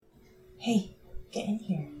Hey, get in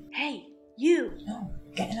here. Hey, you. No,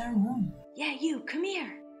 get in our room. Yeah, you, come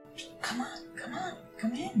here. Come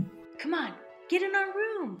in. Come on, get in our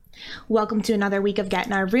room. Welcome to another week of Get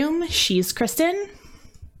in Our Room. She's Kristen.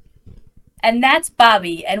 And that's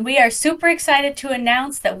Bobby, and we are super excited to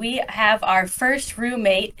announce that we have our first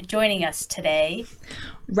roommate joining us today.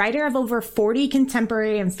 Writer of over 40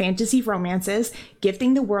 contemporary and fantasy romances,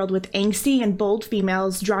 gifting the world with angsty and bold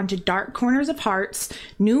females drawn to dark corners of hearts,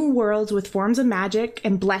 new worlds with forms of magic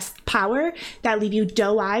and blessed power that leave you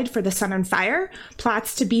doe-eyed for the sun and fire,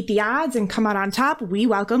 plots to beat the odds and come out on top, we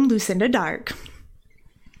welcome Lucinda Dark.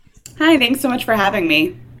 Hi, thanks so much for having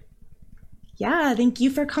me. Yeah, thank you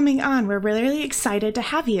for coming on. We're really excited to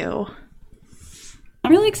have you.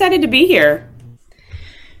 I'm really excited to be here.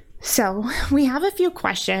 So we have a few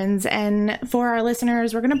questions, and for our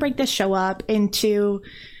listeners, we're going to break this show up into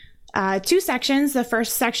two sections. The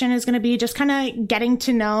first section is going to be just kind of getting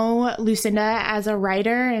to know Lucinda as a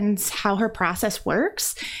writer and how her process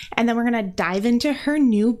works. And then we're going to dive into her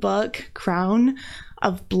new book, Crown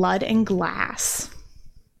of Blood and Glass.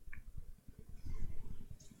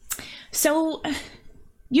 So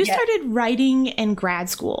you started writing in grad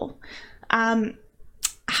school. How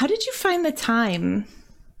did you find the time?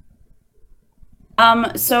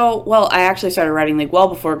 I actually started writing well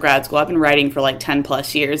before grad school. I've been writing for 10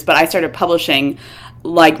 plus years, but I started publishing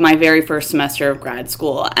my very first semester of grad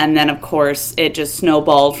school. And then of course it just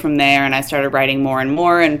snowballed from there, and I started writing more and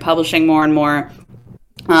more and publishing more and more.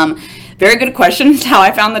 Very good question. How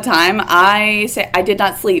I found the time. I did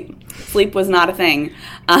not sleep. Sleep was not a thing.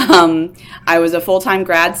 I was a full-time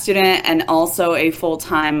grad student and also a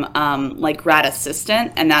full-time grad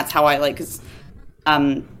assistant, and that's how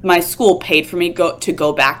my school paid for me to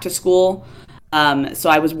go back to school. So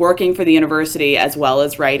I was working for the university as well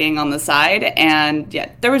as writing on the side, and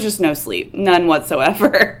yeah, there was just no sleep, none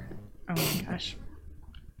whatsoever. Oh my gosh.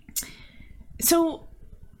 So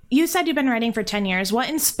you said you've been writing for 10 years. What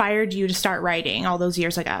inspired you to start writing all those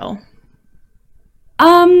years ago?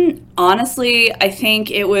 Honestly, I think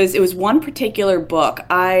it was one particular book.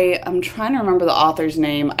 I'm trying to remember the author's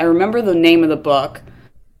name. I remember the name of the book,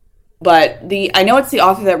 but I know it's the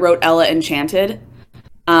author that wrote Ella Enchanted.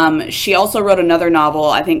 She also wrote another novel,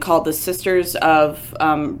 I think, called The Sisters of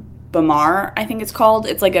Bamar, I think it's called.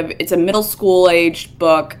 It's a middle school aged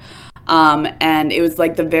book. And it was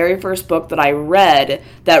the very first book that I read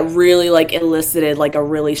that really elicited a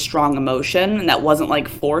really strong emotion, and that wasn't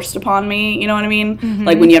forced upon me, you know what I mean? Mm-hmm.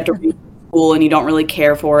 When you have to read school and you don't really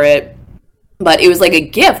care for it. But it was a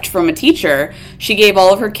gift from a teacher. She gave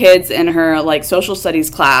all of her kids in her social studies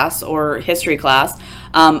class or history class.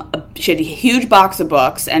 She had a huge box of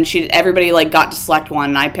books, and everybody got to select one,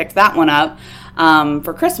 and I picked that one up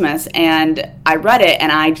for Christmas, and I read it,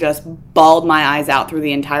 and I just bawled my eyes out through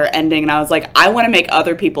the entire ending, and I was I want to make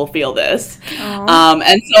other people feel this.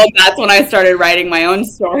 And so that's when I started writing my own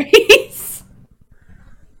stories.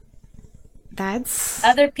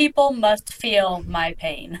 Other people must feel my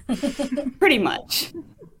pain. Pretty much.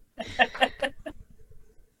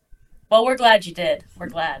 Well, we're glad you did. We're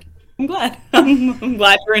glad. I'm glad. I'm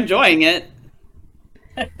glad you're enjoying it.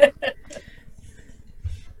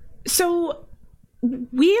 So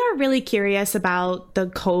we are really curious about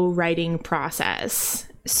the co-writing process.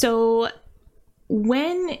 So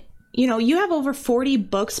when, you have over 40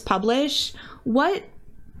 books published, what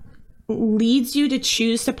leads you to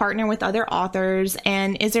choose to partner with other authors,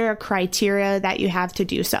 and is there a criteria that you have to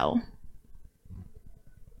do so?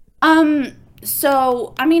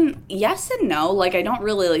 So, I mean, yes and no. I don't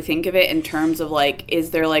really think of it in terms of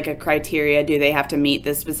is there a criteria? Do they have to meet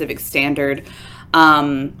this specific standard?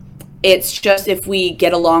 It's just if we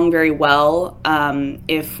get along very well,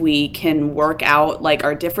 if we can work out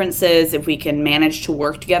our differences, if we can manage to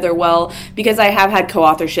work together well, because I have had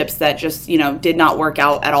co-authorships that just, did not work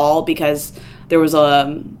out at all because there was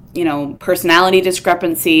a, personality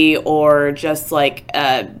discrepancy or just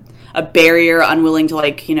a barrier, unwilling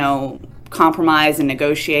to compromise and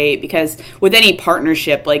negotiate, because with any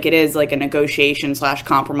partnership, it is a negotiation /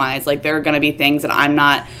 compromise. There are going to be things that I'm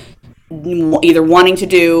not either wanting to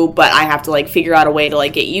do, but I have to figure out a way to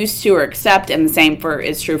get used to or accept, and the same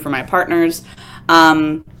is true for my partners.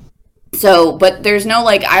 But there's no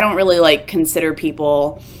I don't really consider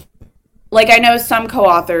people I know some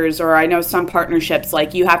co-authors, or I know some partnerships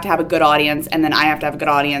you have to have a good audience, and then I have to have a good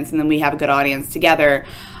audience, and then we have a good audience together.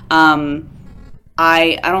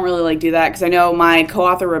 I don't really like do that because I know my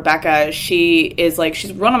co-author Rebecca,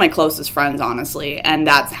 she's one of my closest friends, honestly, and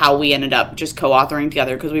that's how we ended up just co-authoring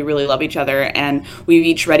together because we really love each other and we've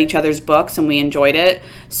each read each other's books and we enjoyed it.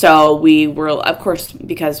 So we were, of course,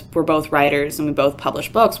 because we're both writers and we both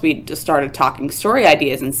publish books, we just started talking story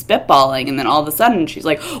ideas and spitballing, and then all of a sudden she's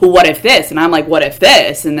like, well, what if this? And I'm like, what if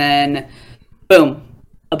this? And then boom,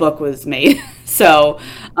 a book was made. So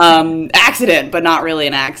accident, but not really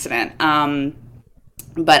an accident.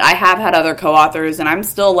 But I have had other co-authors, and I'm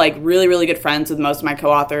still, like, really, really good friends with most of my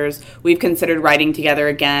co-authors. We've considered writing together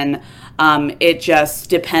again. It just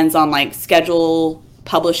depends on, like, schedule,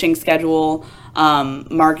 publishing schedule,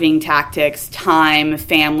 marketing tactics, time,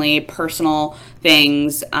 family, personal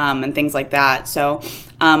things, and things like that. So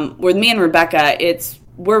with me and Rebecca,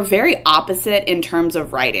 we're very opposite in terms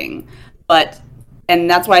of writing. And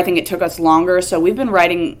that's why I think it took us longer. So we've been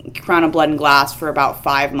writing Crown of Blood and Glass for about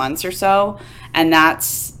 5 months or so. And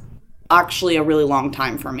that's actually a really long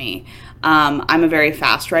time for me. I'm a very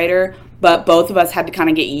fast writer, but both of us had to kind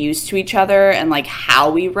of get used to each other and, like,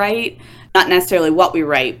 how we write. Not necessarily what we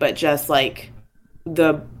write, but just, like,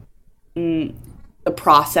 the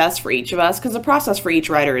process for each of us. Because the process for each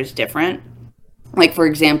writer is different. Like, for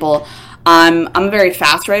example, I'm a very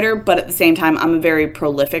fast writer, but at the same time, I'm a very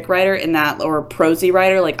prolific writer or prosy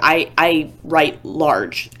writer. Like, I write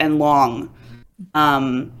large and long.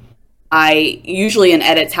 I usually in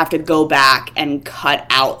edits have to go back and cut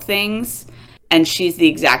out things, and she's the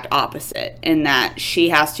exact opposite in that she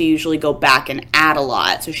has to usually go back and add a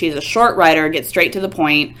lot. So she's a short writer, gets straight to the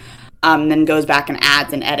point, then goes back and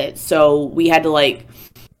adds and edits. So we had to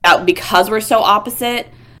because we're so opposite,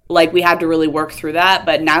 like, we had to really work through that.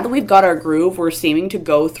 But now that we've got our groove, we're seeming to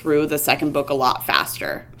go through the second book a lot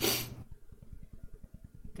faster.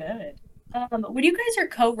 Good. When you guys are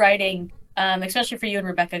co-writing, especially for you and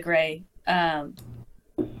Rebecca Gray,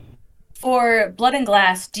 for Blood and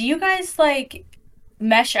Glass, do you guys, like,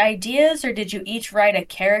 mesh ideas, or did you each write a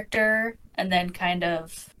character and then kind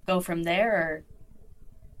of go from there? Or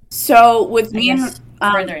so with me and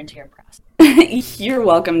further into your process. You're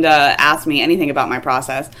welcome to ask me anything about my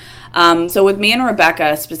process. So with me and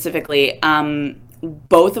Rebecca specifically,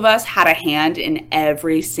 both of us had a hand in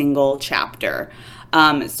every single chapter.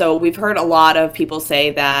 So we've heard a lot of people say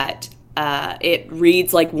that it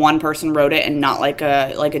reads like one person wrote it and not like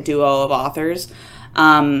a duo of authors.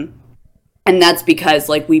 And that's because,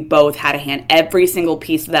 like, we both had a hand. Every single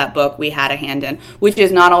piece of that book we had a hand in, which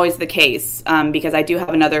is not always the case, because I do have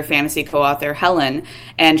another fantasy co-author, Helen,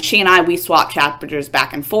 and she and we swap chapters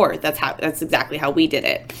back and forth. That's exactly how we did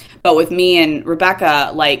it. But with me and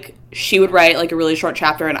Rebecca, like, she would write, like, a really short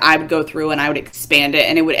chapter, and I would go through and I would expand it,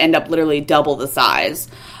 and it would end up literally double the size.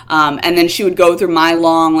 And then she would go through my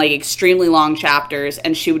long, like, extremely long chapters,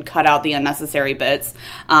 and she would cut out the unnecessary bits.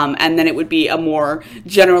 And then it would be a more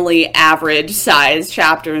generally average size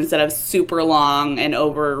chapter instead of super long and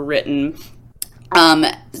overwritten.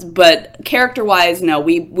 But character-wise, no,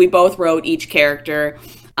 we both wrote each character.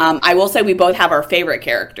 I will say we both have our favorite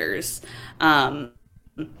characters.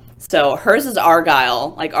 So hers is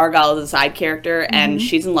Argyle. Like, Argyle is a side character, and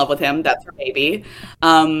she's in love with him. That's her baby.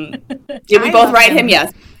 Did we both write him?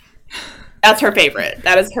 Yes. That's her favorite.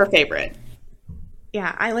 That is her favorite.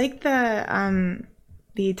 Yeah, I like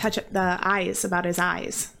the touch of the eyes, about his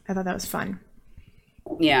eyes. I thought that was fun.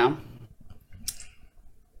 Yeah.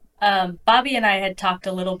 Bobby and I had talked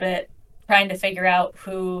a little bit trying to figure out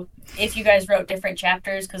if you guys wrote different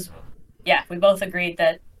chapters, because, yeah, we both agreed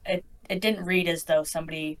that it didn't read as though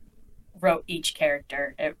somebody wrote each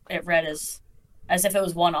character. It read as if it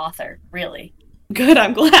was one author, really. Good,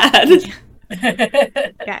 I'm glad.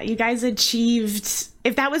 Yeah, you guys achieved,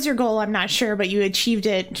 if that was your goal, I'm not sure, but you achieved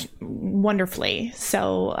it wonderfully.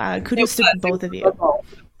 So kudos to both of you.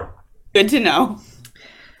 Good to know.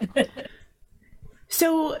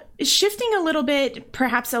 So shifting a little bit,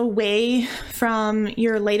 perhaps away from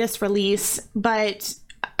your latest release, but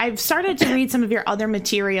I've started to read some of your other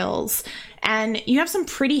materials, and you have some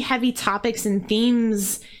pretty heavy topics and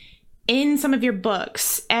themes in some of your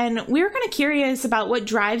books. And we were kind of curious about what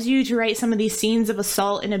drives you to write some of these scenes of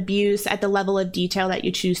assault and abuse at the level of detail that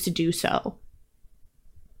you choose to do so.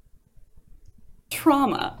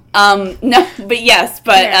 Trauma. No, but yes,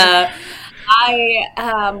 but yeah.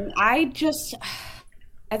 I just...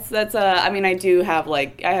 I mean, I do have,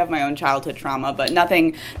 like, I have my own childhood trauma, but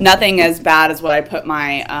nothing as bad as what I put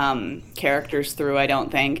my characters through, I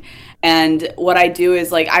don't think. And what I do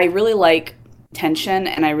is, like, I really like tension,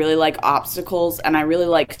 and I really like obstacles, and I really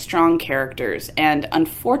like strong characters. And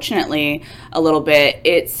unfortunately, a little bit,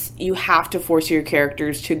 you have to force your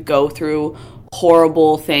characters to go through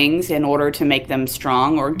horrible things in order to make them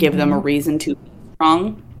strong or give them a reason to be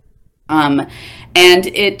strong. And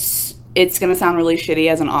it's going to sound really shitty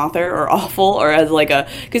as an author or awful or as like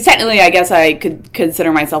because technically I guess I could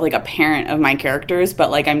consider myself like a parent of my characters,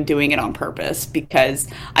 but like I'm doing it on purpose because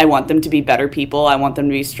I want them to be better people. I want them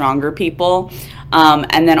to be stronger people.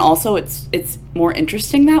 And then also it's more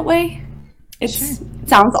interesting that way. It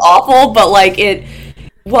sounds awful, but like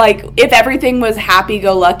if everything was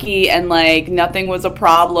happy-go-lucky and like nothing was a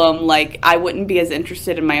problem, like I wouldn't be as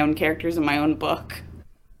interested in my own characters in my own book.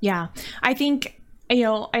 Yeah. I think, I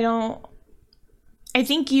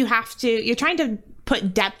think you're trying to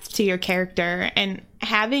put depth to your character, and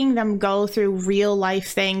having them go through real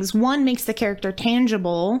life things, one, makes the character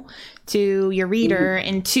tangible to your reader,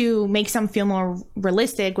 and two, makes them feel more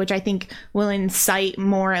realistic, which I think will incite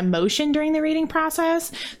more emotion during the reading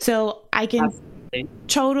process. So I can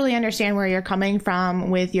totally understand where you're coming from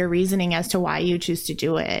with your reasoning as to why you choose to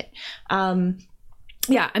do it.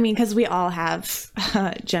 Yeah, I mean, because we all have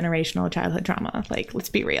generational childhood trauma. Like, let's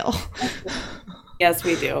be real. Yes,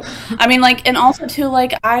 we do. I mean, like, and also too,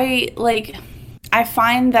 like, I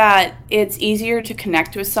find that it's easier to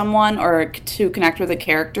connect with someone or to connect with a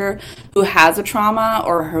character who has a trauma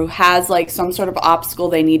or who has like some sort of obstacle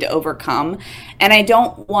they need to overcome. And I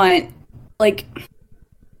don't want, like,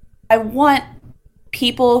 I want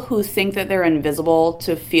people who think that they're invisible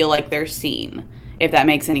to feel like they're seen, if that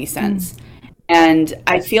makes any sense. And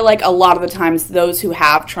I feel like a lot of the times those who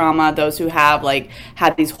have trauma, those who have like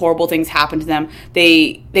had these horrible things happen to them,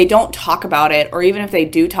 they don't talk about it, or even if they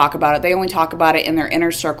do talk about it, they only talk about it in their inner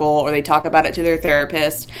circle, or they talk about it to their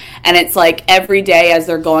therapist. And it's like every day as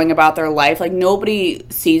they're going about their life, like nobody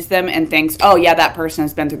sees them and thinks, oh yeah, that person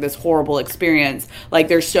has been through this horrible experience. Like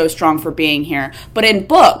they're so strong for being here. But in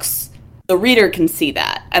books, the reader can see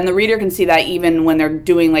that. And the reader can see that even when they're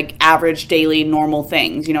doing like average daily normal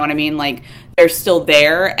things. You know what I mean? Like they're still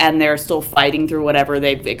there and they're still fighting through whatever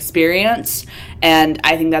they've experienced. And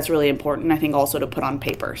I think that's really important, I think, also to put on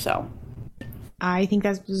paper. So I think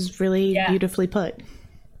that was really beautifully put.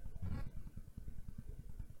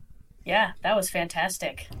 Yeah, that was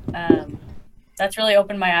fantastic. That's really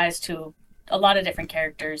opened my eyes to a lot of different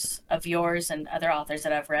characters of yours and other authors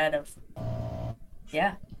that I've read of.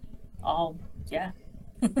 Yeah. All, yeah.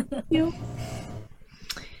 You.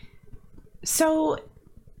 So,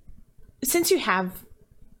 since you have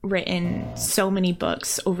written so many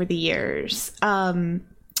books over the years,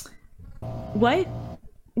 what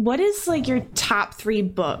is like your top 3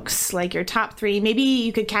 books? Like your top 3, maybe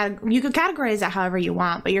you could categorize that however you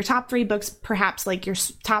want, but your top 3 books, perhaps like your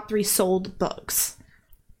top 3 sold books.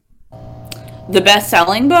 The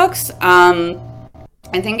best-selling books, I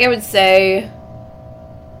think I would say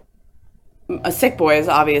Sick Boys,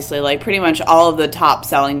 obviously. Like pretty much all of the top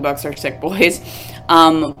selling books are Sick Boys,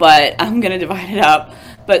 but I'm gonna divide it up.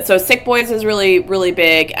 But so Sick Boys is really, really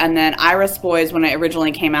big, and then Iris Boys, when it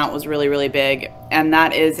originally came out, was really, really big, and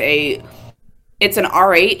that is it's an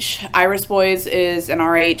RH. Iris Boys is an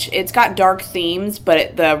RH. It's got dark themes,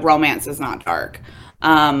 but the romance is not dark.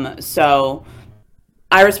 So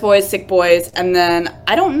Iris Boys, Sick Boys, and then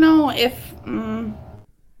I don't know if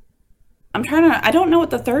I don't know what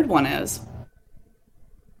the third one is.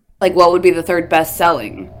 Like, what would be the third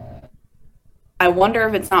best-selling? I wonder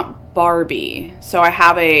if it's not Barbie. So I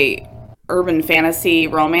have a urban fantasy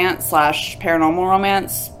romance / paranormal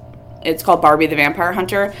romance. It's called Barbie the Vampire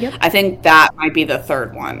Hunter. Yep. I think that might be the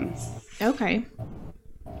third one. Okay.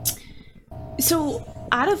 So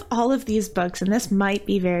out of all of these books, and this might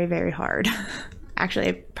be very, very hard. Actually,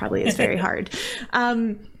 it probably is very hard.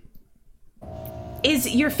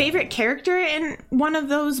 Is your favorite character in one of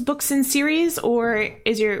those books and series, or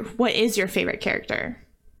what is your favorite character?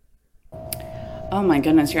 Oh my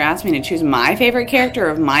goodness, you're asking me to choose my favorite character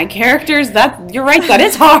of my characters? You're right, that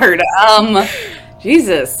is hard.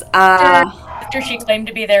 Jesus. After she claimed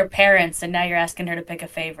to be their parents, and now you're asking her to pick a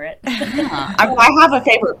favorite. I have a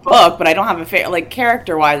favorite book, but I don't have a favorite, like,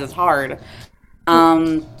 character-wise, it's hard.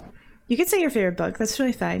 You could say your favorite book. That's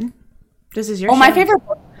really fine. This is your show. My favorite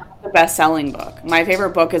book is not the best-selling book. My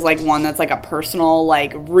favorite book is, like, one that's, like, a personal,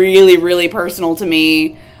 like, really, really personal to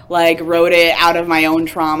me. Like, wrote it out of my own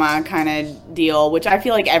trauma kind of deal, which I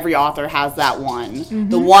feel like every author has that one. Mm-hmm.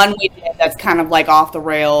 The one we did that's kind of, like, off the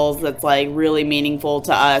rails, that's, like, really meaningful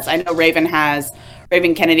to us. I know Raven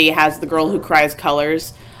Kennedy has The Girl Who Cries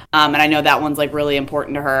Colors, and I know that one's, like, really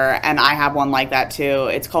important to her, and I have one like that, too.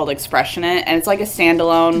 It's called Expressionate, and it's, like, a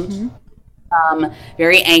standalone,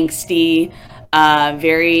 very angsty,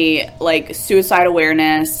 very, like, suicide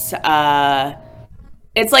awareness,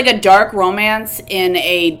 it's like a dark romance in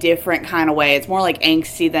a different kind of way. It's more like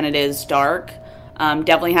angsty than it is dark.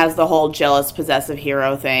 Definitely has the whole jealous, possessive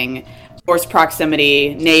hero thing. Forced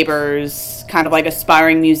proximity, neighbors, kind of like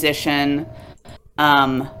aspiring musician.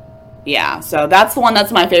 Yeah, so that's the one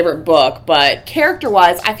that's my favorite book. But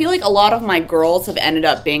character-wise, I feel like a lot of my girls have ended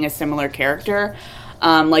up being a similar character.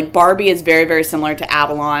 Like Barbie is very, very similar to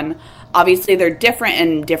Avalon. Obviously, they're different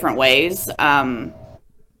in different ways.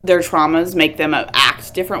 Their traumas make them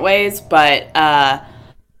act different ways, but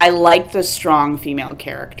I like the strong female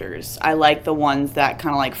characters. I like the ones that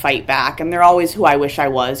kind of like fight back, and they're always who I wish I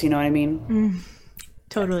was, you know what I mean?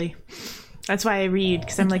 Totally. That's why I read,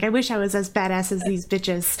 because I'm like, I wish I was as badass as these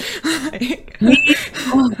bitches.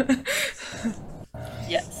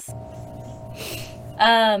 Yes.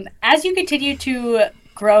 As you continue to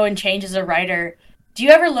grow and change as a writer, do you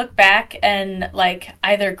ever look back and like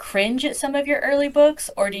either cringe at some of your early books,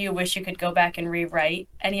 or do you wish you could go back and rewrite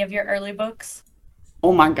any of your early books?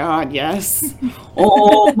 Oh my God, yes.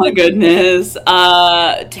 Oh my goodness.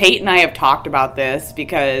 Tate and I have talked about this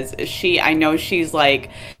because I know she's like,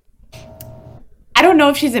 I don't know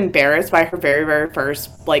if she's embarrassed by her very, very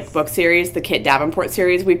first like book series, the Kit Davenport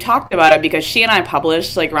series. We've talked about it because she and I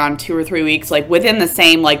published like around 2 or 3 weeks, like within the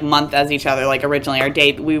same like month as each other. Like originally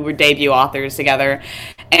we were debut authors together.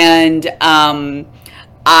 And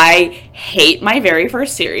I hate my very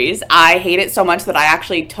first series. I hate it so much that I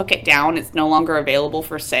actually took it down. It's no longer available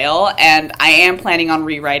for sale, and I am planning on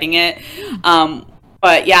rewriting it.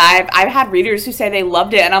 But yeah, I've had readers who say they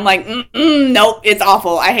loved it, and I'm like, nope, it's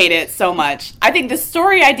awful. I hate it so much. I think the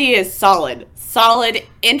story idea is solid,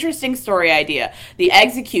 interesting story idea. The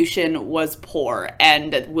execution was poor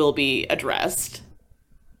and will be addressed.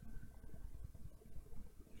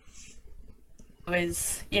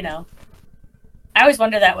 Always, I always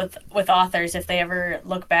wonder that with authors, if they ever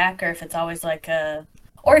look back, or if it's always like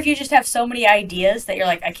or if you just have so many ideas that you're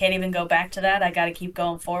like, I can't even go back to that. I got to keep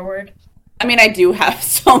going forward. I mean, I do have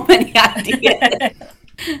so many ideas.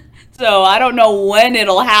 So I don't know when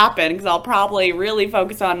it'll happen, because I'll probably really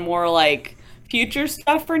focus on more like future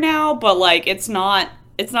stuff for now, but like it's not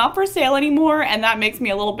for sale anymore, and that makes me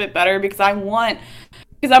a little bit better because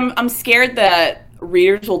I'm scared that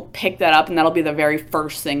readers will pick that up and that'll be the very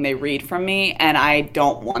first thing they read from me, and I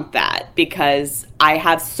don't want that because I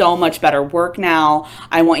have so much better work now.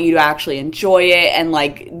 I want you to actually enjoy it, and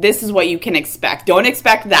like this is what you can expect. Don't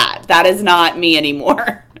expect that. That is not me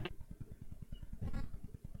anymore.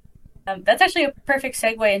 That's actually a perfect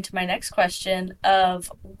segue into my next question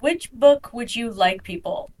of which book would you like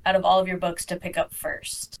people out of all of your books to pick up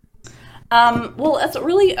first? Well, that's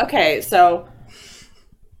really okay. So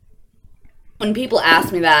when people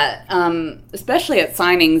ask me that, especially at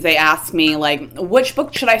signings, they ask me, like, which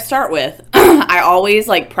book should I start with? I always,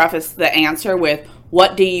 like, preface the answer with,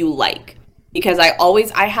 what do you like? Because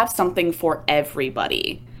I have something for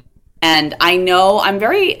everybody. And I know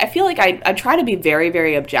I feel like I try to be very,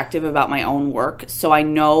 very objective about my own work, so I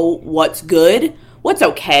know what's good, what's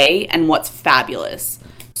okay, and what's fabulous.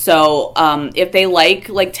 So if they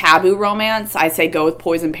like taboo romance, I say go with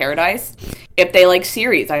Poison Paradise. If they like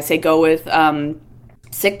series, I say go with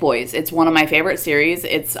Sick Boys. It's one of my favorite series.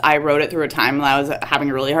 I wrote it through a time when I was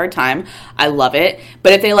having a really hard time. I love it.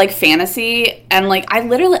 But if they like fantasy, and like I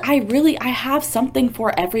have something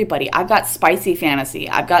for everybody. I've got spicy fantasy.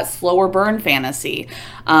 I've got slower burn fantasy.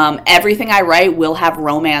 Everything I write will have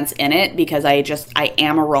romance in it because I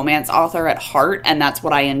am a romance author at heart, and that's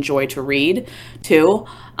what I enjoy to read too.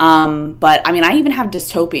 But I mean, I even have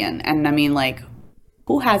dystopian, and I mean, like,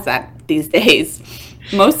 who has that these days?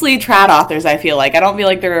 Mostly trad authors, I feel like. I don't feel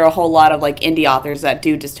like there are a whole lot of like indie authors that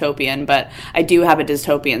do dystopian, but I do have a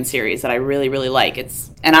dystopian series that I really, really like.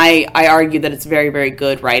 And I argue that it's very, very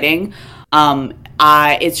good writing.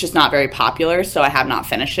 It's just not very popular, so I have not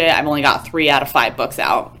finished it. I've only got 3 out of 5 books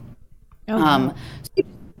out. Oh.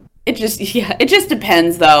 It just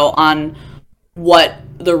depends though on what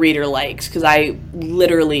the reader likes, because I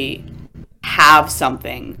literally have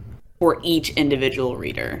something for each individual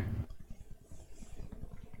reader.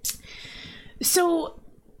 So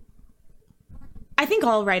I think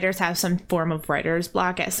all writers have some form of writer's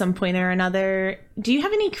block at some point or another. Do you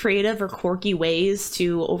have any creative or quirky ways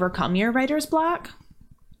to overcome your writer's block?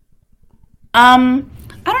 I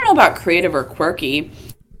don't know about creative or quirky,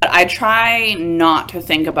 but I try not to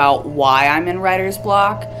think about why I'm in writer's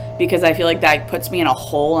block, because I feel like that puts me in a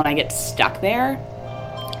hole and I get stuck there.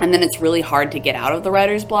 And then it's really hard to get out of the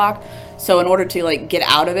writer's block. So in order to like get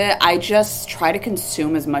out of it, I just try to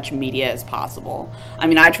consume as much media as possible. I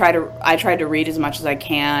mean, I try to read as much as I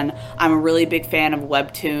can. I'm a really big fan of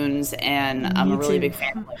webtoons, and I'm a really big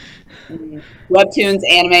fan of like, webtoons,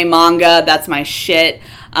 anime, manga. That's my shit.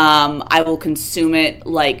 I will consume it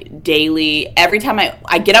like daily. Every time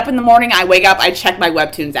I get up in the morning, I wake up, I check my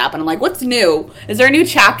webtoons app, and I'm like, what's new? Is there a new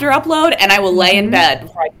chapter upload? And I will lay in bed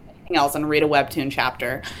before I do anything else and read a webtoon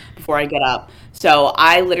chapter before I get up. So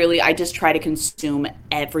I just try to consume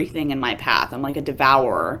everything in my path. I'm like a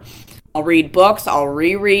devourer. I'll read books, I'll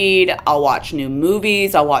reread, I'll watch new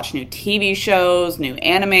movies, I'll watch new TV shows, new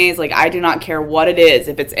animes. Like, I do not care what it is.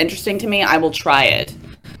 If it's interesting to me, I will try it.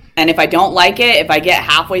 And if I don't like it, if I get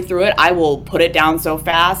halfway through it, I will put it down so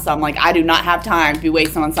fast. I'm like, I do not have time to be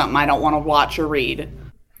wasting on something I don't want to watch or read.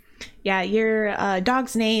 Yeah, your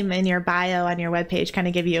dog's name and your bio on your webpage kind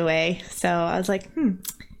of give you away. So I was like,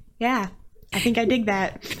 yeah, I think I dig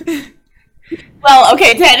that. Well,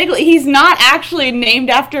 okay, technically he's not actually named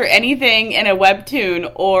after anything in a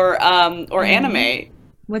webtoon or anime.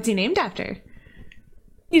 What's he named after?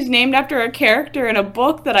 He's named after a character in a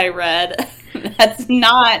book that I read. That's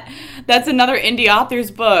another indie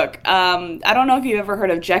author's book. I don't know if you've ever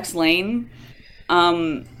heard of Jex Lane,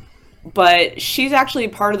 but she's actually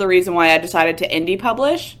part of the reason why I decided to indie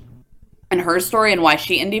publish. And her story and why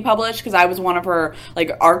she indie published, because I was one of her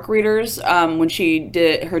like ARC readers when she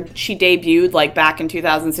debuted like back in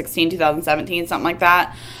 2016, 2017, something like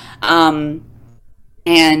that. And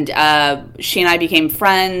she and I became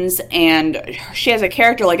friends, and she has a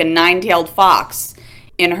character like a nine-tailed fox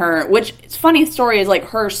in her, which it's funny story is like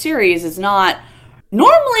her series is not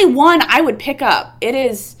normally one I would pick up. It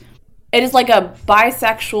is like a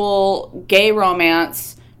bisexual gay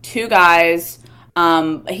romance, two guys.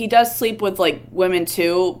 He does sleep with like women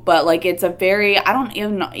too, but like it's a very, I don't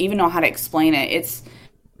even know how to explain it.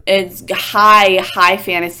 It's high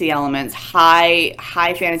fantasy elements, high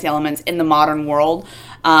fantasy elements in the modern world.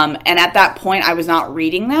 And at that point I was not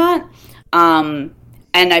reading that.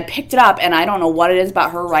 And I picked it up, and I don't know what it is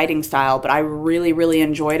about her writing style, but I really, really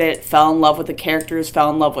enjoyed it. Fell in love with the characters, fell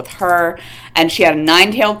in love with her. And she had a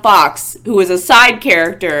nine-tailed fox who was a side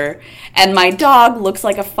character, and my dog looks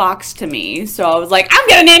like a fox to me. So I was like, I'm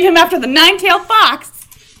going to name him after the nine-tailed fox.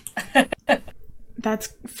 That's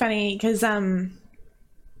funny, because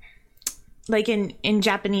like in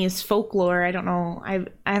Japanese folklore, I don't know, I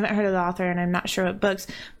haven't heard of the author, and I'm not sure what books,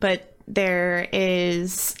 but there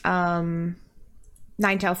is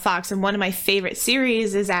Nine-Tailed Fox, and one of my favorite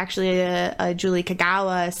series is actually a Julie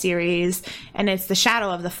Kagawa series, and it's The Shadow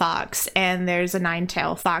of the Fox, and there's a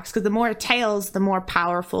nine-tailed fox, because the more tails, the more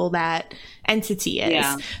powerful that entity is.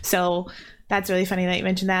 Yeah. So that's really funny that you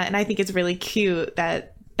mentioned that, and I think it's really cute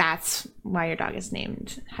that that's why your dog is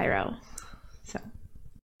named Hiro. So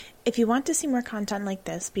if you want to see more content like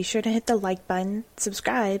this, be sure to hit the like button,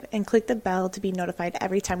 subscribe, and click the bell to be notified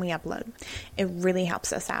every time we upload. It really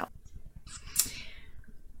helps us out.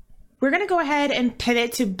 We're going to go ahead and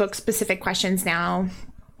pivot to book-specific questions now,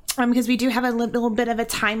 because we do have a little bit of a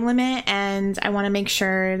time limit, and I want to make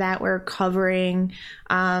sure that we're covering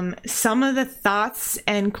some of the thoughts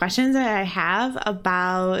and questions that I have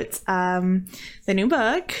about the new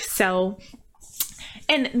book. So,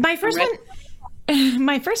 and my first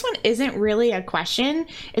one isn't really a question.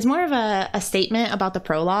 It's more of a statement about the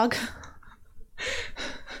prologue.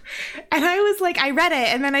 And I was like, I read it,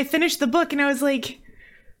 and then I finished the book, and I was like,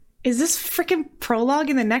 is this freaking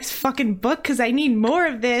prologue in the next fucking book? Because I need more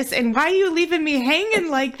of this. And why are you leaving me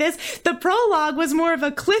hanging like this? The prologue was more of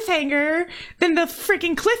a cliffhanger than the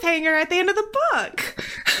freaking cliffhanger at the end of the book.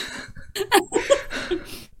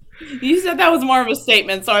 You said that was more of a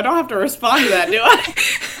statement, so I don't have to respond to that, do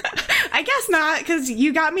I? I guess not, because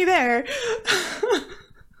you got me there.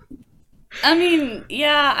 I mean,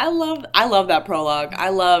 yeah, I love that prologue.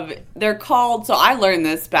 They're called, so I learned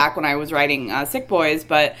this back when I was writing Sick Boys,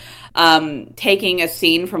 but taking a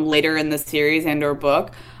scene from later in the series and or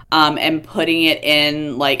book and putting it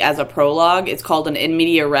in like as a prologue, it's called an in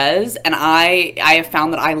media res, and I have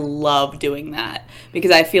found that I love doing that,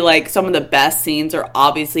 because I feel like some of the best scenes are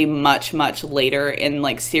obviously much, much later in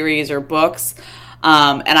like series or books.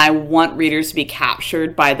 And I want readers to be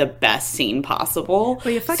captured by the best scene possible.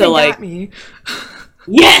 Well, you fucking got me.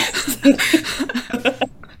 Yes!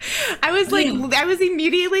 I was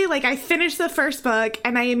immediately, like, I finished the first book,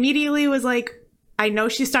 and I immediately was like, I know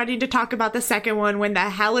she's starting to talk about the second one. When the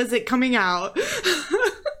hell is it coming out?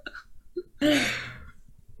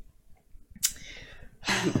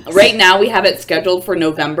 Right now we have it scheduled for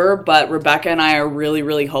November, but Rebecca and I are really,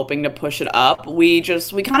 really hoping to push it up. We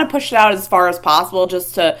kind of pushed it out as far as possible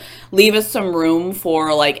just to leave us some room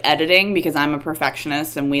for like editing, because I'm a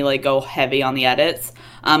perfectionist and we like go heavy on the edits.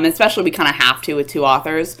 Especially we kind of have to with two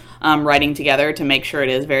authors writing together to make sure it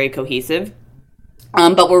is very cohesive.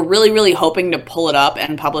 But we're really, really hoping to pull it up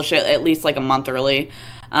and publish it at least like a month early.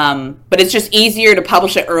 But it's just easier to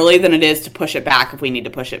publish it early than it is to push it back if we need to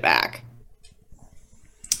push it back.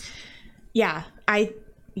 Yeah, I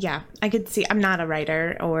could see. I'm not a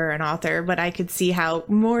writer or an author, but I could see how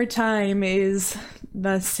more time is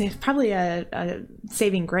probably a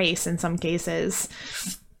saving grace in some cases.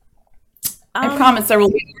 I promise there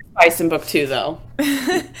will be more spice in book 2, though.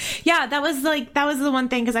 Yeah, that was the one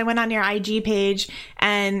thing, because I went on your IG page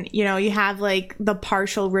and you have like the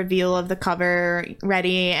partial reveal of the cover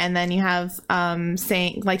ready, and then you have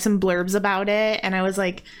saying like some blurbs about it, and I was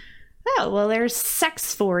like, oh, well, there's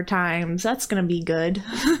sex 4 times. That's going to be good.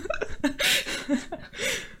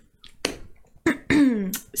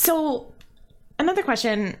 So, another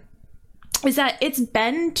question is that it's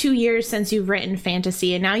been 2 years since you've written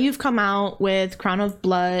fantasy, and now you've come out with Crown of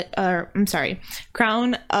Blood and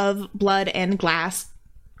Glass.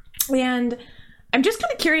 And I'm just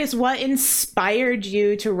kind of curious, what inspired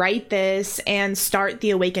you to write this and start the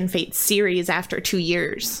Awaken Fate series after 2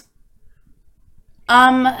 years?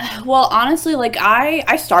 Well, honestly, like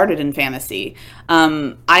I started in fantasy.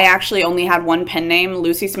 I actually only had one pen name.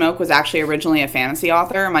 Lucy Smoke was actually originally a fantasy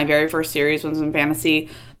author. My very first series was in fantasy.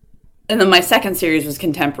 And then my second series was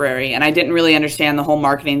contemporary, and I didn't really understand the whole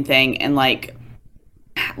marketing thing and like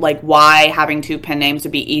why having 2 pen names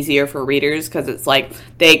would be easier for readers, because it's like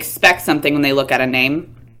they expect something when they look at a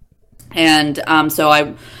name. And so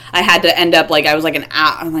I had to end up like I was like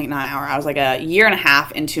I was like a year and a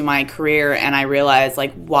half into my career, and I realized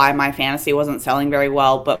like why my fantasy wasn't selling very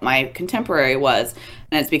well, but my contemporary was.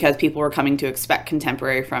 And it's because people were coming to expect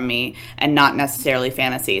contemporary from me and not necessarily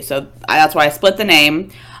fantasy. So that's why I split the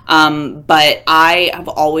name. But I have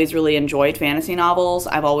always really enjoyed fantasy novels.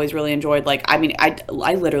 I've always really enjoyed, I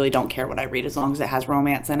literally don't care what I read as long as it has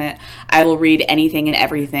romance in it. I will read anything and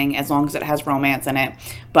everything as long as it has romance in it.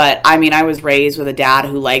 But, I was raised with a dad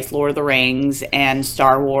who likes Lord of the Rings and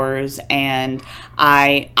Star Wars, and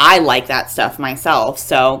I like that stuff myself.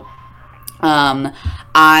 So,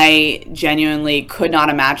 I genuinely could not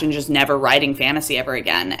imagine just never writing fantasy ever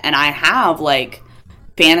again. And I have,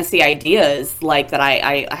 fantasy ideas that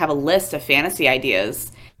I have a list of fantasy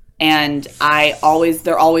ideas, and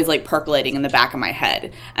they're always percolating in the back of my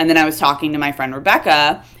head. And then I was talking to my friend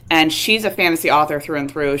Rebecca, and she's a fantasy author through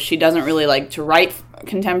and through. She doesn't really like to write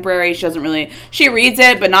contemporary. She reads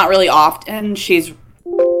it, but not really often. She's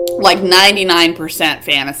 99%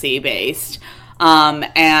 fantasy based.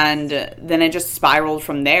 And then it just spiraled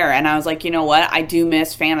from there. And I was like, you know what? I do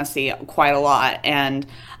miss fantasy quite a lot. And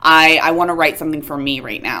I want to write something for me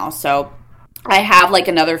right now. So I have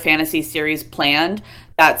another fantasy series planned.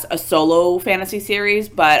 That's a solo fantasy series,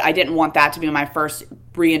 but I didn't want that to be my first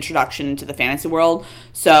reintroduction into the fantasy world.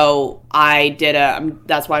 So I did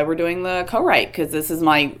that's why we're doing the co-write, because this is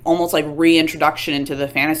my almost reintroduction into the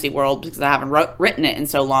fantasy world, because I haven't written it in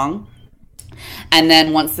so long. And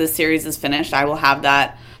then once this series is finished, I will have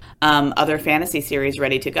that other fantasy series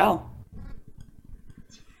ready to go.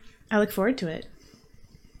 I look forward to it.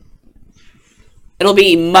 It'll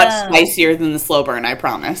be much spicier than the slow burn, I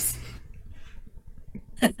promise.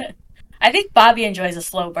 I think Bobby enjoys a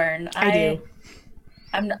slow burn. I do.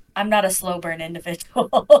 I'm not a slow burn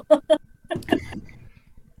individual.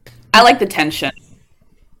 I like the tension.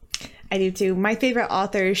 I do too. My favorite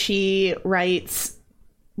author, she writes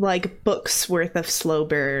books worth of slow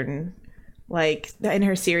burn. In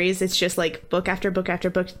her series, it's just book after book after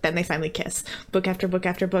book, then they finally kiss. Book after book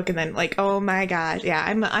after book, and then oh my god, yeah,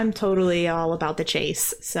 I'm totally all about the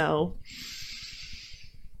chase. So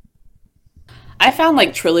I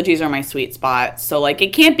found trilogies are my sweet spot. So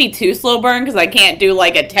it can't be too slow burn, because I can't do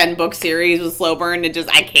a 10-book series with slow burn.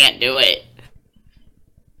 I can't do it.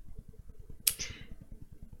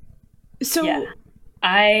 So yeah,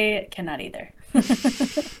 I cannot either.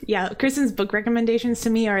 Yeah, Kristen's book recommendations to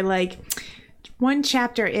me are one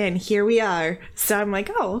chapter in, here we are. So I'm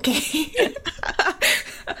oh, okay. To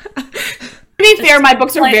be fair, my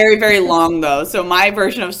books are very, very long, though. So my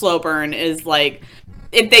version of slow burn is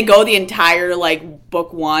if they go the entire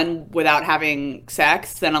book 1 without having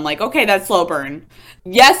sex, then I'm okay, that's slow burn.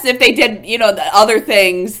 Yes, if they did, the other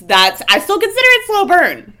things, I still consider it slow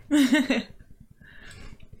burn.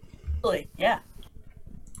 Yeah.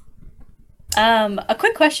 A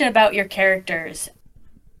quick question about your characters.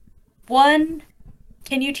 One,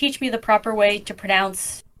 can you teach me the proper way to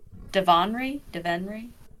pronounce Devonry? Devonry.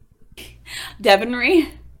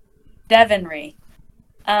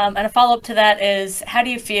 And a follow-up to that is, how do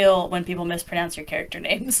you feel when people mispronounce your character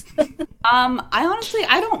names?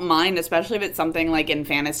 I don't mind, especially if it's something like in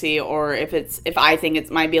fantasy, or if I think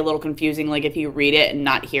it might be a little confusing, like if you read it and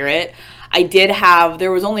not hear it.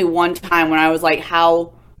 There was only one time when I was like,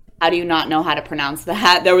 how do you not know how to pronounce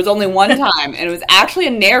that? There was only one time, and it was actually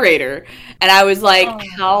a narrator, and I was like,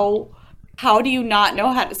 how do you not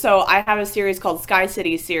know how to? So I have a series called Sky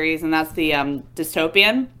City series, and that's the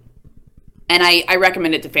dystopian. And I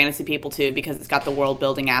recommend it to fantasy people too, because it's got the world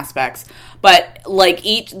building aspects. But like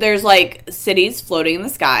there's like cities floating in the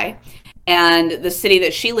sky, and the city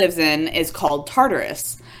that she lives in is called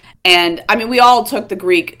Tartarus. And I mean, we all took the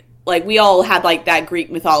Greek, like we all had like that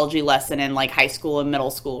Greek mythology lesson in like high school and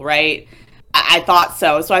middle school, right? I thought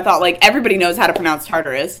so. So I thought like everybody knows how to pronounce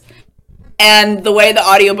Tartarus. And the way the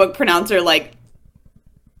audiobook pronouncer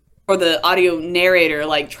or the audio narrator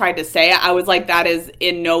tried to say it, I was like, that is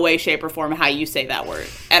in no way, shape, or form how you say that word.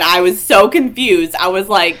 And I was so confused. I was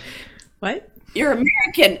like, what? You're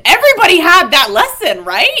American. Everybody had that lesson,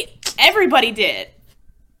 right? Everybody did.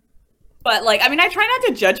 But I mean, I try not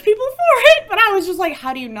to judge people for it, but I was just like,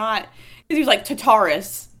 how do you not? Because he was like,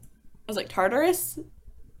 Tartarus. I was like, Tartarus?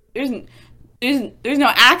 There's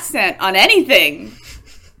no accent on anything.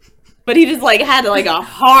 But he just had a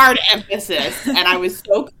hard emphasis, and I was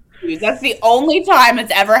so confused. That's the only time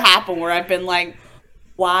it's ever happened where I've been like,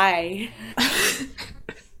 why?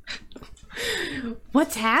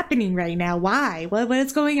 What's happening right now? Why? What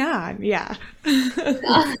is going on? Yeah.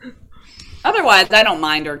 Otherwise, I don't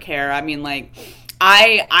mind or care. I mean,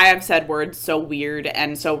 I have said words so weird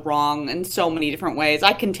and so wrong in so many different ways.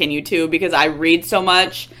 I continue to, because I read so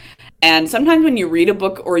much. And sometimes when you read a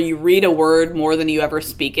book or you read a word more than you ever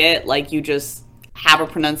speak it, you just have a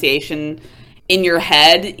pronunciation in your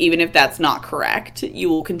head, even if that's not correct, you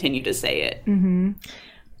will continue to say it. Mm-hmm.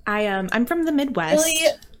 I'm from the Midwest, really?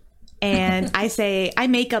 And I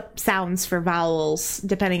make up sounds for vowels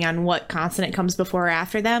depending on what consonant comes before or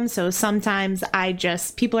after them. So sometimes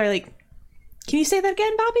people are like, can you say that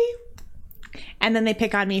again, Bobby? And then they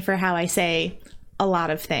pick on me for how I say a lot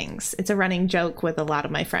of things. It's a running joke with a lot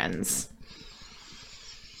of my friends.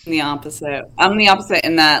 I'm the opposite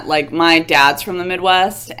in that, my dad's from the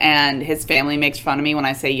Midwest, and his family makes fun of me when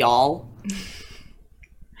I say y'all.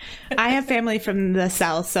 I have family from the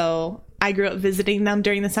South, so I grew up visiting them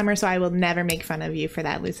during the summer, so I will never make fun of you for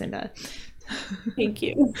that, Lucinda. Thank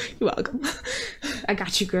you. You're welcome. I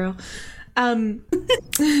got you, girl.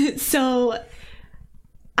 So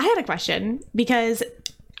I had a question, because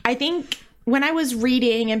I think when I was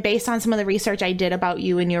reading, and based on some of the research I did about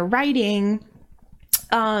you and your writing,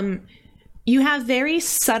 you have very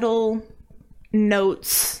subtle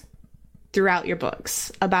notes throughout your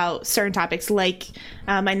books about certain topics.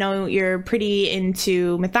 I know you're pretty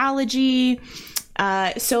into mythology.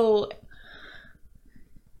 So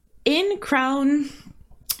in Crown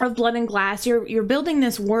of Blood and Glass, you're building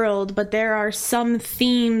this world, but there are some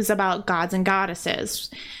themes about gods and goddesses.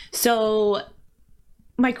 So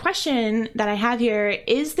my question that I have here,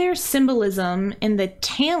 is there symbolism in the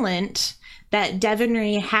talent that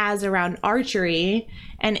Devonry has around archery?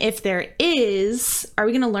 And if there is, are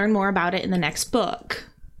we going to learn more about it in the next book?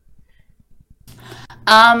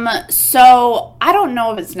 So I don't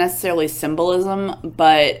know if it's necessarily symbolism,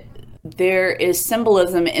 but there is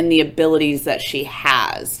symbolism in the abilities that she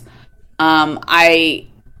has. Archery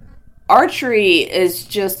is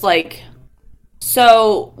just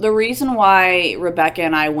so the reason why Rebecca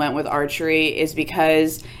and I went with archery is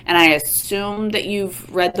because, and I assume that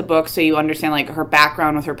you've read the book so you understand her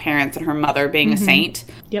background with her parents and her mother being a saint.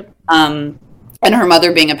 Yep. And her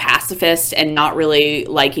mother being a pacifist and not really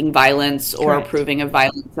liking violence or Correct. approving of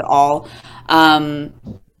violence at all.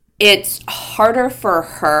 It's harder for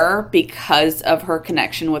her because of her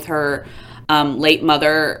connection with her late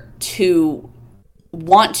mother to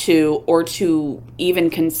want to, or to even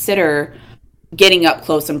consider getting up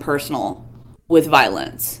close and personal with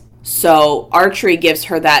violence. So archery gives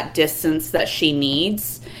her that distance that she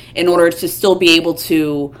needs in order to still be able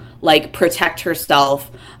to protect herself,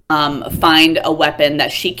 find a weapon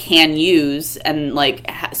that she can use, and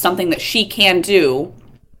something that she can do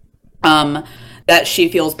that she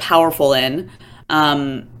feels powerful in,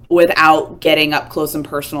 without getting up close and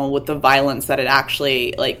personal with the violence that it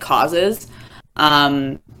actually causes.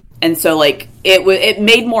 And so, it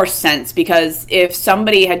made more sense, because if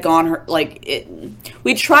somebody had gone,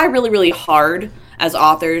 we try really, really hard as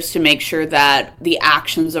authors to make sure that the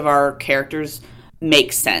actions of our characters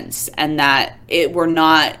makes sense, and that we're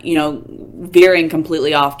not, veering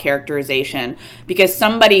completely off characterization, because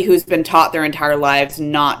somebody who's been taught their entire lives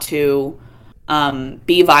not to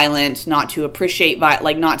be violent, not to appreciate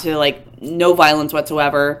not to no violence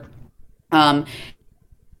whatsoever,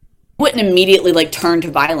 wouldn't immediately turn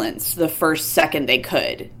to violence the first second they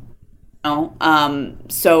could.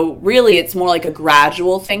 So really it's more like a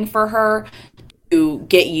gradual thing for her to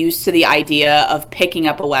get used to the idea of picking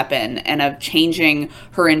up a weapon and of changing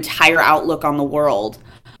her entire outlook on the world,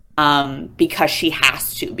 because she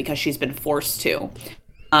has to, because she's been forced to.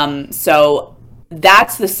 So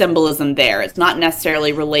that's the symbolism there. It's not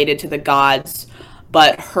necessarily related to the gods,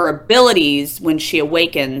 but her abilities when she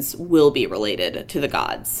awakens will be related to the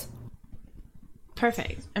gods.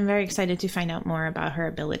 Perfect. I'm very excited to find out more about her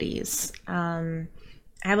abilities. I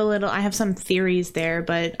have some theories there,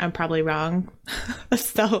 but I'm probably wrong.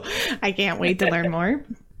 So I can't wait to learn more.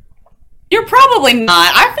 You're probably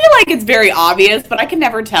not. I feel like it's very obvious, but I can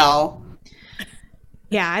never tell.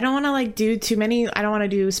 Yeah, I don't want to do too many. I don't want to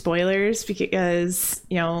do spoilers because,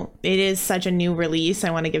 it is such a new release.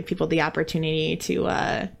 I want to give people the opportunity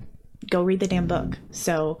to go read the damn book.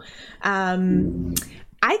 So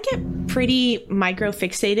I get pretty micro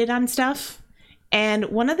fixated on stuff. And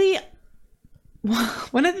one of the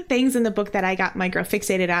things in the book that I got micro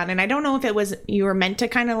fixated on, and I don't know if it was you were meant to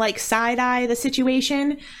kind of side eye the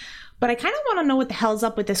situation, but I kind of want to know what the hell's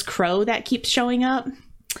up with this crow that keeps showing up.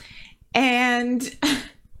 And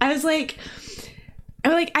I was like,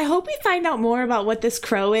 I hope we find out more about what this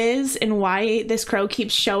crow is and why this crow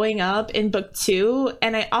keeps showing up in book 2.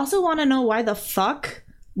 And I also want to know why the fuck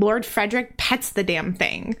Lord Frederick pets the damn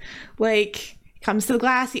thing. Comes to the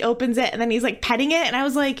glass, he opens it, and then he's petting it. And I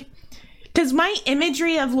was like, because my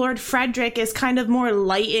imagery of Lord Frederick is kind of more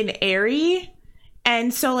light and airy.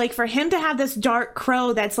 And so for him to have this dark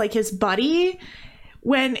crow that's his buddy,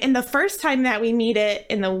 when in the first time that we meet it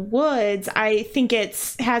in the woods, I think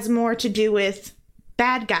has more to do with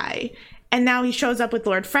bad guy. And now he shows up with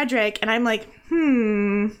Lord Frederick, and I'm like,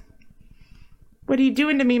 what are you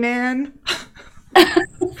doing to me, man?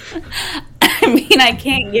 I mean, I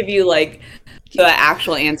can't give you the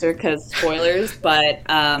actual answer because spoilers, but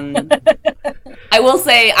I will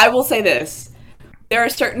say this. There are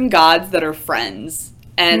certain gods that are friends,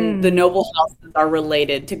 and the noble houses are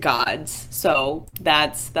related to gods. So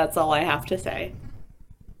that's all I have to say.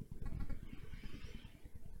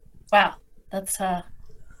 Wow, that's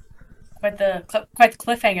quite the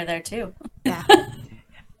cliffhanger there too. Yeah,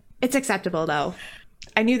 it's acceptable though.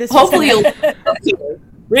 I knew this. Hopefully, you'll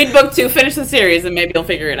read book 2, finish the series, and maybe you'll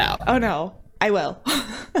figure it out. Oh no, I will.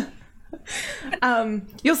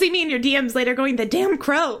 You'll see me in your DMs later going, the damn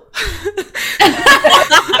crow.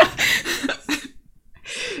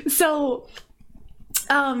 So,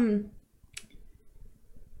 going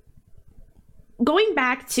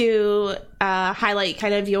back to highlight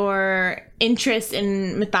kind of your interest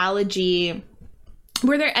in mythology,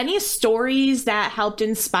 were there any stories that helped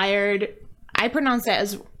inspired? I pronounce it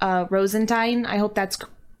as Rosentine. I hope that's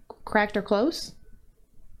correct or close.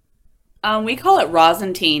 We call it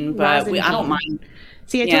Rosentine, but I don't mind.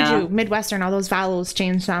 See, I told you, Midwestern, all those vowels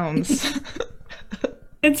change sounds.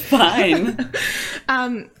 It's fine.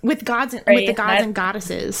 With the gods and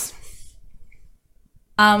goddesses.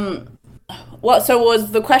 Well, so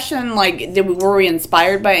was the question were we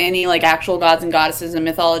inspired by any actual gods and goddesses and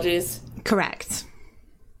mythologies? Correct.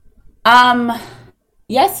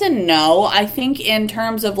 Yes and no. I think in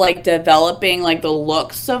terms of developing the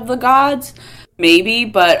looks of the gods, maybe,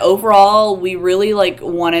 but overall we really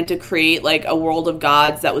wanted to create a world of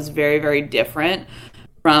gods that was very, very different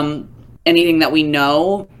from anything that we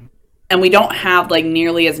know. And we don't have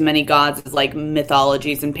nearly as many gods as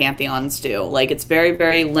mythologies and pantheons do. It's very,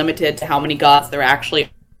 very limited to how many gods there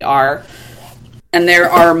actually are. And there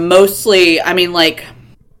are mostly,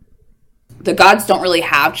 the gods don't really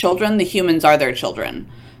have children. The humans are their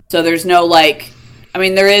children. So there's no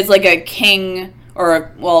there is a king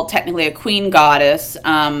or technically a queen goddess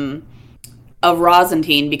of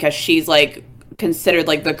Rosentine, because she's considered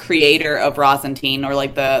the creator of Rosentine, or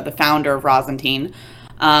the founder of Rosentine.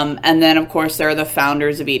 And then of course there are the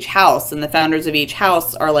founders of each house, and the founders of each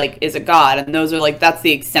house are is a god, and those are that's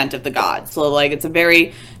the extent of the gods. So it's a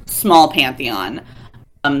very small pantheon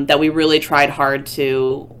that we really tried hard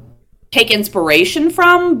to take inspiration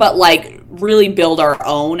from, but really build our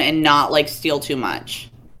own and not steal too much.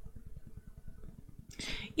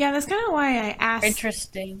 Yeah, that's kind of why I asked.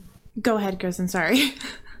 Interesting. Go ahead, Kristen. Sorry.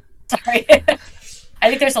 Sorry. I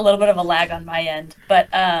think there's a little bit of a lag on my end, but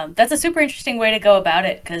that's a super interesting way to go about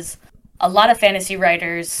it, because a lot of fantasy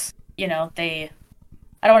writers, they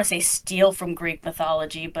I don't want to say steal from Greek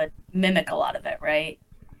mythology, but mimic a lot of it, right?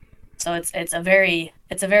 So it's a very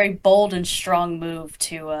bold and strong move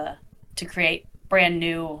to create brand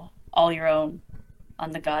new, all your own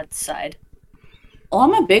on the gods side. Well,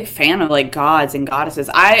 I'm a big fan of like gods and goddesses.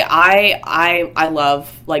 I love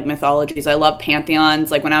like mythologies. I love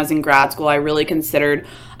pantheons. Like when I was in grad school, I really considered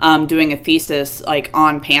doing a thesis like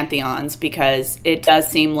on pantheons because it does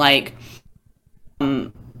seem like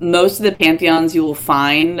most of the pantheons you will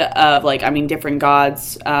find of like, I mean, different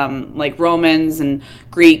gods, like Romans and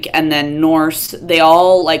Greek and then Norse, they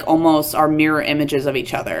all like almost are mirror images of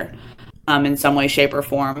each other in some way, shape, or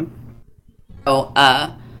form. So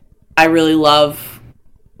I really love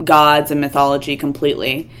gods and mythology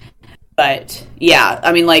completely. But yeah,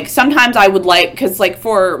 I mean, like sometimes I would like, because like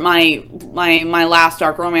for my last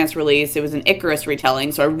dark romance release, it was an Icarus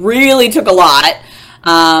retelling, so I really took a lot.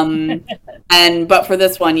 But for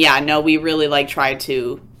this one, yeah, no, we really like tried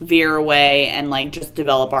to veer away and like just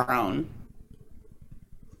develop our own.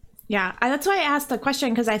 Yeah, that's why I asked the question,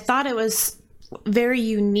 because I thought it was very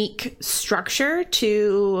unique structure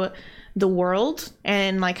to the world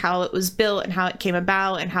and like how it was built and how it came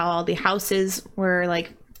about and how all the houses were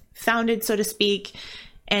like founded, so to speak.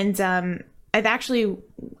 And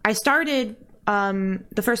I started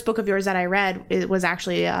the first book of yours that I read, it was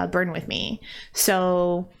actually Burn With Me.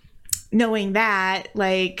 So knowing that,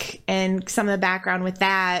 like, and some of the background with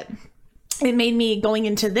that, it made me, going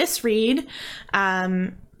into this read,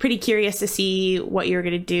 pretty curious to see what you're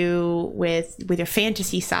going to do with your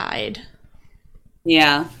fantasy side.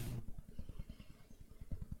 Yeah.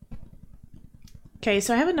 Okay,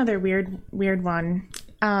 so I have another weird one.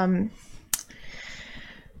 I'm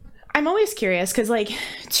always curious because, like,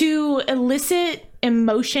 to elicit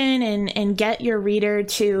emotion and get your reader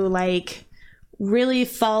to, like, really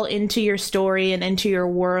fall into your story and into your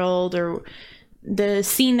world or the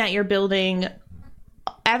scene that you're building,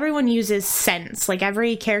 everyone uses scents. Like,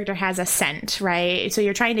 every character has a scent, right? So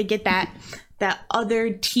you're trying to get that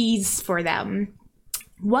other tease for them.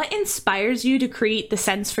 What inspires you to create the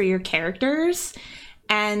scents for your characters?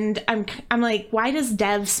 And I'm like, why does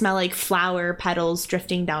Dev smell like flower petals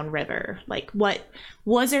drifting down river? Like, what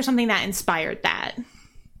was there something that inspired that?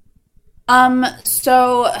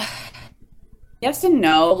 So yes and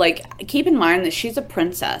no. Like, keep in mind that she's a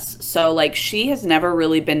princess, so like she has never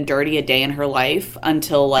really been dirty a day in her life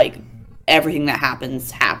until like everything that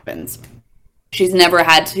happens. She's never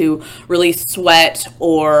had to really sweat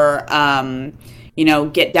or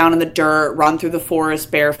get down in the dirt, run through the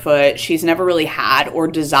forest barefoot. She's never really had or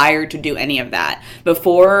desired to do any of that.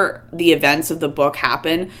 Before the events of the book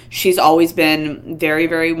happen, she's always been very,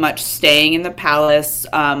 very much staying in the palace,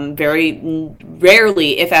 very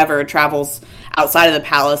rarely, if ever, travels outside of the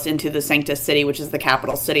palace into the Sanctus City, which is the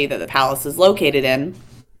capital city that the palace is located in.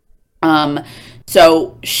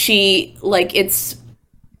 So she, like,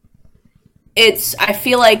 I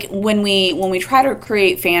feel like when we try to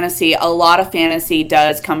create fantasy, a lot of fantasy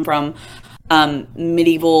does come from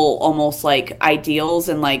medieval almost like ideals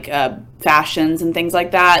and like fashions and things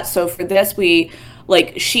like that. So for this,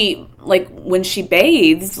 when she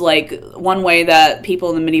bathes, like one way that people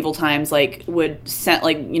in the medieval times like would scent,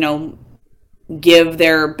 like, give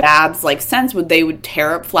their baths like scents, they would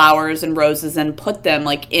tear up flowers and roses and put them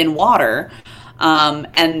like in water.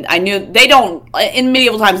 And I knew in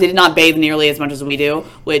medieval times, they did not bathe nearly as much as we do,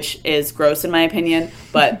 which is gross in my opinion,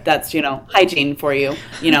 but that's, hygiene for you,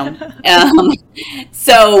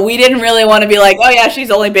 so we didn't really want to be like, oh yeah, she's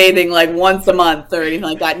only bathing like once a month or anything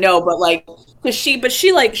like that. No, but like,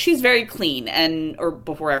 she's very clean or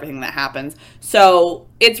before everything that happens. So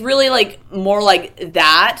it's really like more like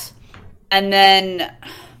that. And then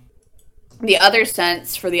the other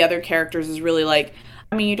sense for the other characters is really like,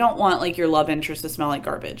 I mean, you don't want, like, your love interest to smell like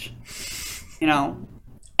garbage,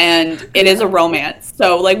 And it is a romance.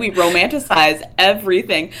 So, like, we romanticize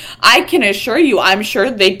everything. I can assure you, I'm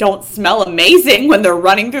sure they don't smell amazing when they're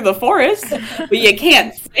running through the forest. But you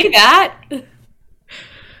can't say that.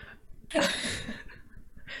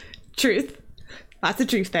 Truth. Lots of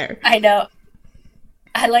truth there. I know.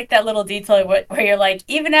 I like that little detail where you're like,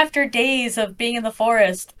 even after days of being in the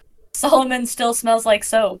forest, Solomon still smells like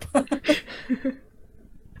soap.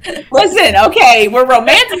 Listen, okay, we're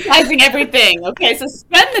romanticizing everything. Okay, so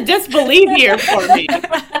suspend the disbelief here for me.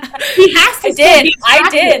 He has to. I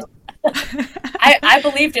did. I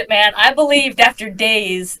believed it, man. I believed after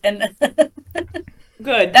days, and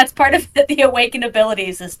good. That's part of the awakened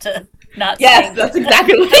abilities is to not. Yes, that's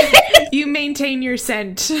exactly what you maintain your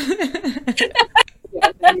scent.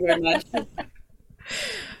 Yeah, thank you very much.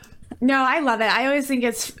 No, I love it. I always think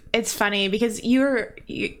it's funny because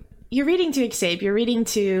you're reading to escape. You're reading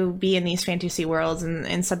to be in these fantasy worlds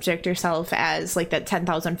and subject yourself as like that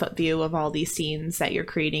 10,000 foot view of all these scenes that you're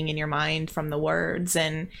creating in your mind from the words.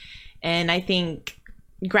 And I think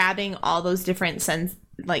grabbing all those different senses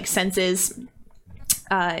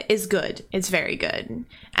is good. It's very good.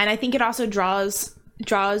 And I think it also draws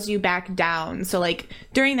you back down. So like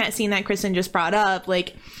during that scene that Kristen just brought up,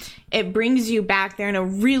 like it brings you back there in a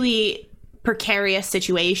really precarious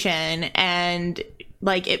situation, and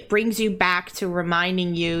like it brings you back to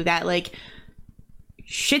reminding you that like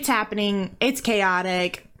shit's happening, it's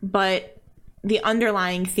chaotic, but the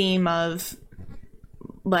underlying theme of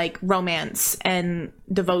like romance and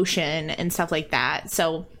devotion and stuff like that.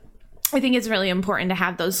 So I think it's really important to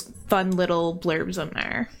have those fun little blurbs in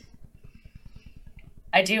there.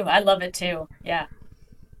 I do. I love it too. Yeah.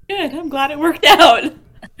 Good. I'm glad it worked out.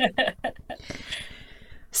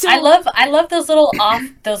 So I love those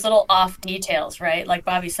little off details, right? Like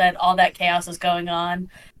Bobby said, all that chaos is going on,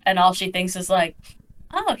 and all she thinks is like,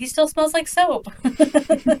 "Oh, he still smells like soap."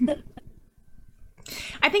 I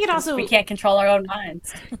think it also we can't control our own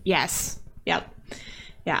minds. Yes. Yep.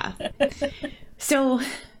 Yeah. So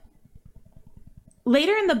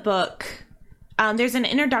later in the book, there's an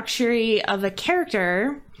introductory of a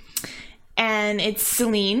character, and it's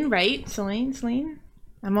Celine, right? Celine.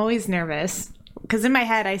 I'm always nervous. Because in my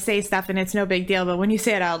head, I say stuff and it's no big deal, but when you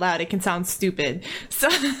say it out loud, it can sound stupid. So,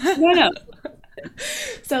 No.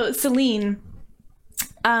 So Celine,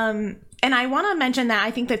 and I want to mention that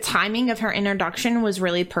I think the timing of her introduction was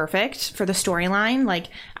really perfect for the storyline. Like,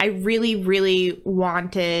 I really, really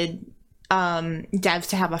wanted Dev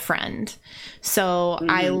to have a friend. So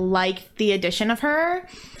I liked the addition of her.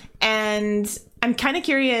 And I'm kind of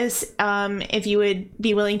curious if you would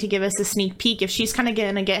be willing to give us a sneak peek if she's kind of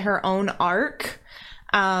going to get her own arc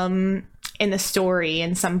in the story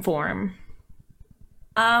in some form.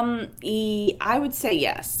 I would say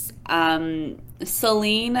yes.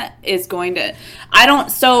 Celine is going to...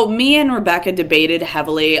 So me and Rebecca debated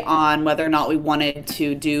heavily on whether or not we wanted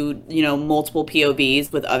to do, multiple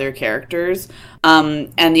POVs with other characters.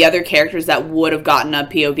 And the other characters that would have gotten a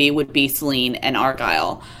POV would be Celine and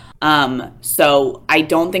Argyle. So I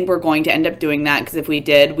don't think we're going to end up doing that, because if we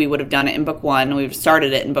did, we would have done it in book one. We've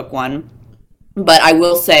started it in book one. But I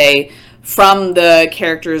will say, from the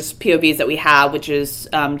characters' POVs that we have, which is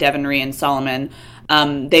Devonry and Solomon,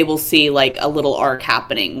 they will see like a little arc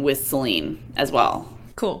happening with Celine as well.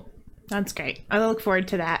 Cool. That's great. I look forward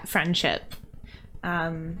to that friendship.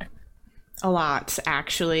 A lot,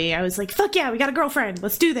 actually. I was like, fuck yeah, we got a girlfriend.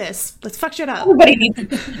 Let's do this. Let's fuck shit up. Everybody needs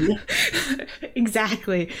to.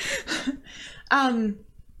 Exactly. I'm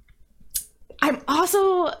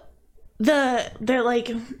also they're like,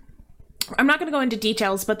 I'm not going to go into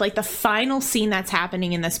details, but like the final scene that's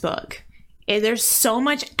happening in this book, there's so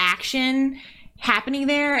much action happening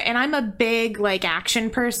there, and I'm a big like action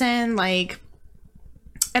person, like,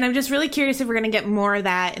 and I'm just really curious if we're going to get more of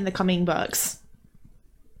that in the coming books.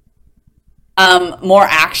 More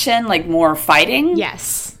action, like more fighting?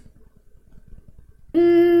 Yes.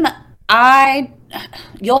 You'll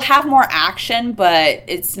have more action, but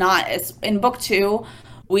it's in book two,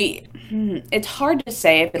 it's hard to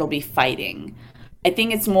say if it'll be fighting. I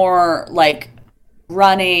think it's more like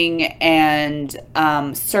running and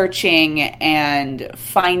searching and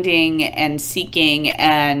finding and seeking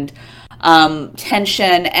and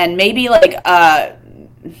tension, and maybe like a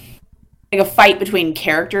fight between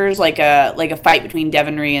characters, like a fight between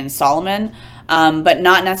Devonry and Solomon, but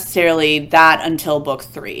not necessarily that until book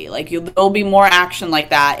three. Like there'll be more action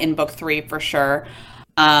like that in book three for sure.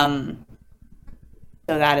 So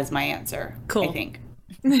that is my answer. Cool. I think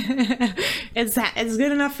it's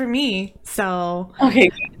good enough for me. So okay.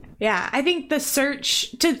 Yeah, I think the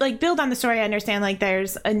search to like build on the story. I understand like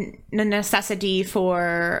there's a necessity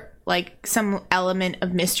for like some element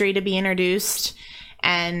of mystery to be introduced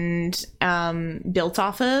and built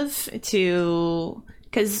off of,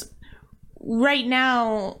 because right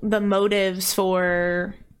now the motives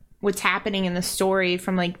for what's happening in the story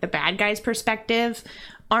from like the bad guy's perspective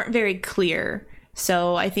aren't very clear.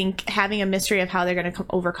 So I think having a mystery of how they're going to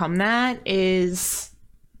overcome that is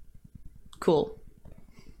cool.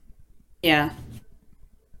 Yeah.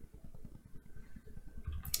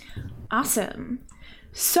 Awesome.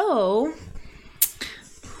 So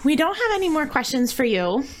we don't have any more questions for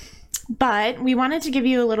you, but we wanted to give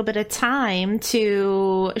you a little bit of time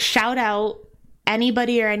to shout out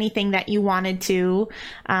anybody or anything that you wanted to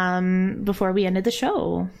before we ended the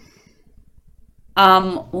show.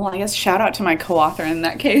 Well, I guess shout out to my co-author in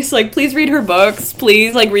that case. Like, please read her books.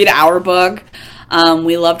 Please, like, read our book.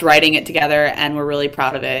 We loved writing it together, and we're really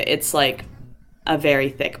proud of it. It's, like, a very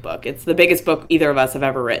thick book. It's the biggest book either of us have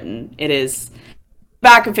ever written. It is,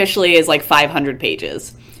 back officially, is like 500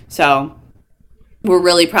 pages. So we're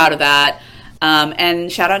really proud of that.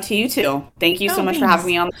 And shout out to you two. Thank you so much for having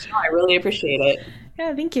me on the show. I really appreciate it.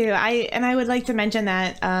 Yeah, thank you. I would like to mention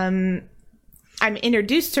that I'm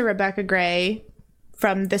introduced to Rebecca Gray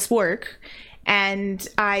from this work, and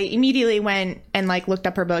I immediately went and like looked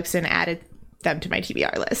up her books and added them to my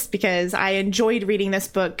TBR list because I enjoyed reading this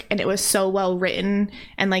book and it was so well written.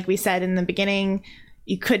 And like we said in the beginning,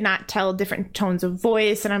 you could not tell different tones of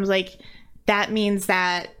voice. And I was like, that means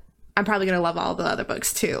that I'm probably going to love all the other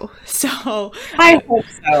books too. So I hope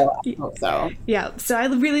so. Yeah. So I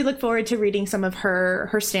really look forward to reading some of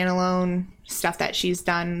her standalone stuff that she's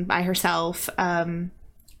done by herself.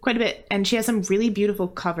 Quite a bit. And she has some really beautiful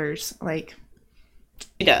covers. Like,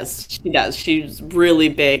 She does. She's really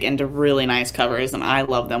big into really nice covers, and I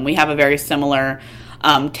love them. We have a very similar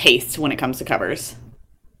taste when it comes to covers.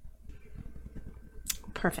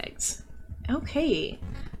 Perfect. Okay.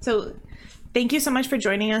 So thank you so much for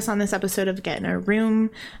joining us on this episode of Get in Our Room.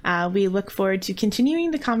 We look forward to continuing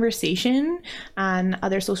the conversation on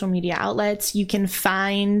other social media outlets. You can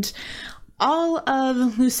find all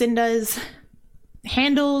of Lucinda's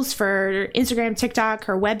handles for Instagram, TikTok,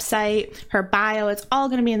 her website, her bio. It's all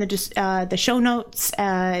going to be in the show notes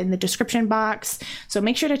in the description box. So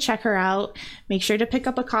make sure to check her out. Make sure to pick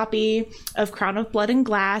up a copy of Crown of Blood and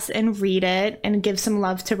Glass and read it and give some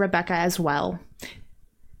love to Rebecca as well.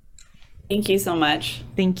 Thank you so much.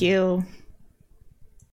 Thank you.